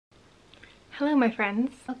Hello my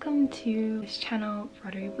friends, welcome to this channel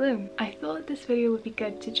Broderie Bloom. I thought this video would be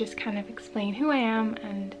good to just kind of explain who I am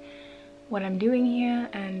and what I'm doing here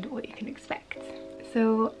and what you can expect.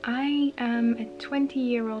 So I am a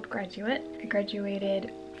 20-year-old graduate. I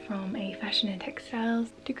graduated from a fashion and textiles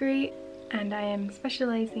degree and I am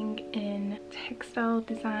specializing in textile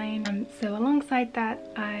design. So alongside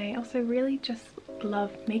that, I also really just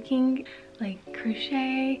love making like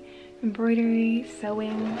crochet, embroidery,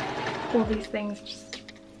 sewing, all these things just,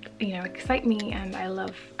 you know, excite me and I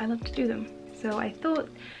love to do them. So I thought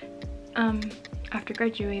after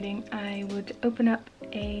graduating I would open up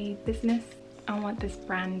a business. I want this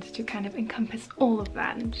brand to kind of encompass all of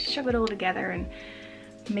that and shove it all together and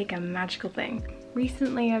make a magical thing.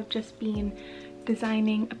 Recently I've just been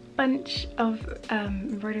designing a bunch of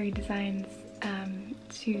embroidery designs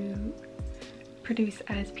to produce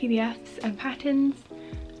as PDFs and patterns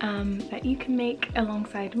that you can make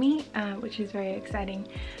alongside me, which is very exciting.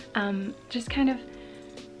 Just kind of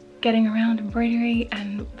getting around embroidery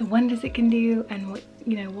and the wonders it can do, and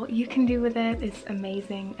what you can do with it is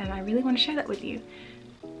amazing, and I really want to share that with you.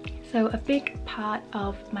 So a big part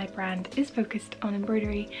of my brand is focused on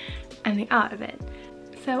embroidery and the art of it.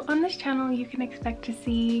 So on this channel you can expect to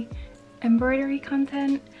see embroidery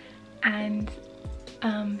content and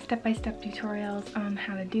step-by-step tutorials on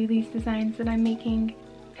how to do these designs that I'm making.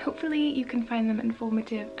 Hopefully you can find them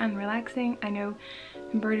informative and relaxing. I know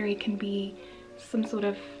embroidery can be some sort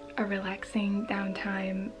of a relaxing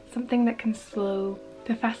downtime, something that can slow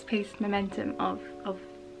the fast-paced momentum of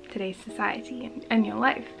today's society and your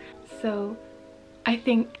life. So I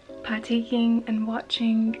think partaking and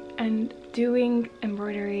watching and doing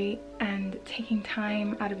embroidery and taking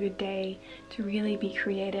time out of your day to really be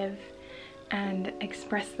creative and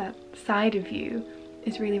express that side of you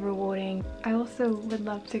is really rewarding. I also would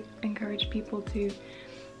love to encourage people to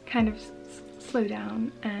kind of slow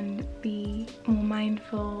down and be more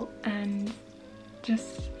mindful and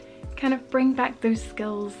just kind of bring back those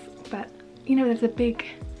skills that, you know, there's a big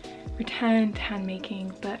return to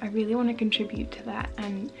handmaking, but I really want to contribute to that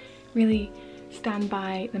and really stand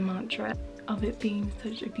by the mantra of it being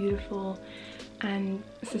such a beautiful and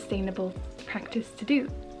sustainable practice to do.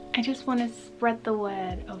 I just want to spread the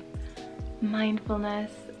word of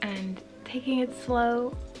mindfulness and taking it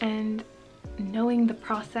slow and knowing the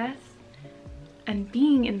process and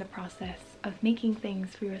being in the process of making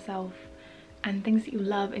things for yourself and things that you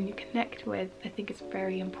love and you connect with. I think it's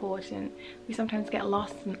very important. We sometimes get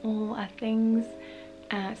lost in all our things,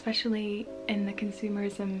 especially in the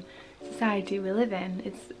consumerism society we live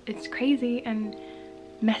in. It's crazy and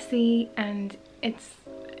messy and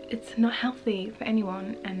it's not healthy for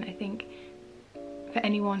anyone, and I think for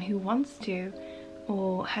anyone who wants to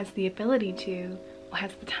or has the ability to or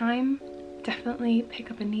has the time, definitely pick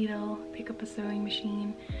up a needle, pick up a sewing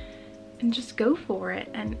machine and just go for it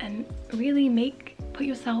and really put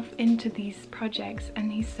yourself into these projects and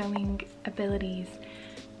these sewing abilities,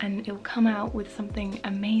 and it'll come out with something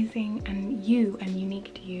amazing and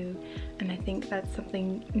unique to you. And I think that's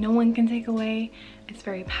something no one can take away. It's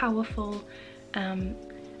very powerful,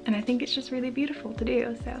 and I think it's just really beautiful to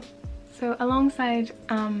do. So alongside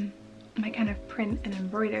my kind of print and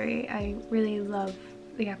embroidery, I really love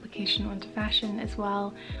the application onto fashion as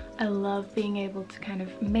well. I love being able to kind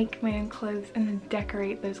of make my own clothes and then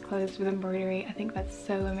decorate those clothes with embroidery. I think that's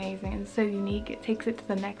so amazing and so unique. It takes it to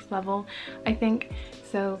the next level, I think.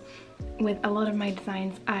 So with a lot of my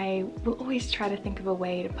designs, I will always try to think of a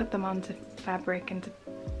way to put them onto fabric and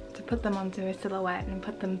to put them onto a silhouette and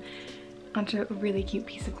put them onto a really cute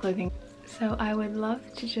piece of clothing. So I would love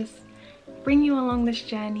to just bring you along this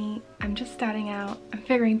journey. I'm just starting out, I'm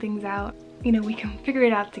figuring things out. You know, we can figure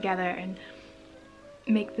it out together and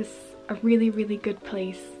make this a really, really good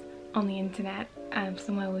place on the internet,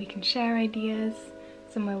 somewhere where we can share ideas,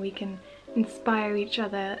 somewhere we can inspire each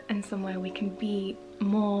other, and somewhere we can be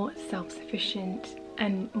more self-sufficient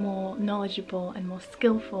and more knowledgeable and more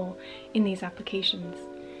skillful in these applications.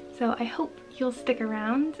 So I hope you'll stick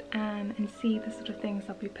around and see the sort of things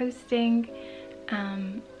I'll be posting.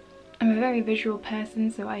 I'm a very visual person,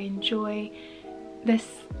 so I enjoy this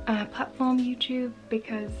platform, YouTube,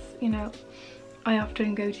 because, you know, I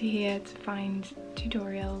often go to here to find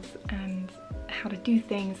tutorials and how to do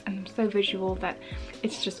things, and I'm so visual that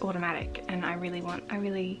it's just automatic, and I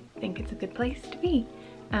really think it's a good place to be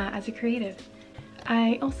as a creative.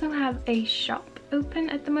 I also have a shop open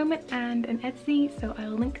at the moment and an Etsy, so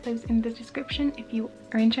I'll link those in the description if you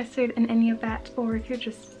are interested in any of that, or if you're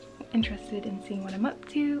just interested in seeing what I'm up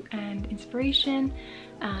to and inspiration.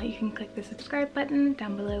 You can click the subscribe button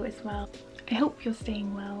down below as well. I hope you're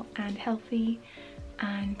staying well and healthy,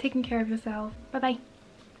 and taking care of yourself. Bye bye.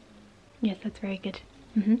 Yes, that's very good.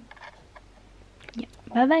 Yeah,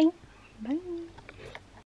 bye bye. Bye.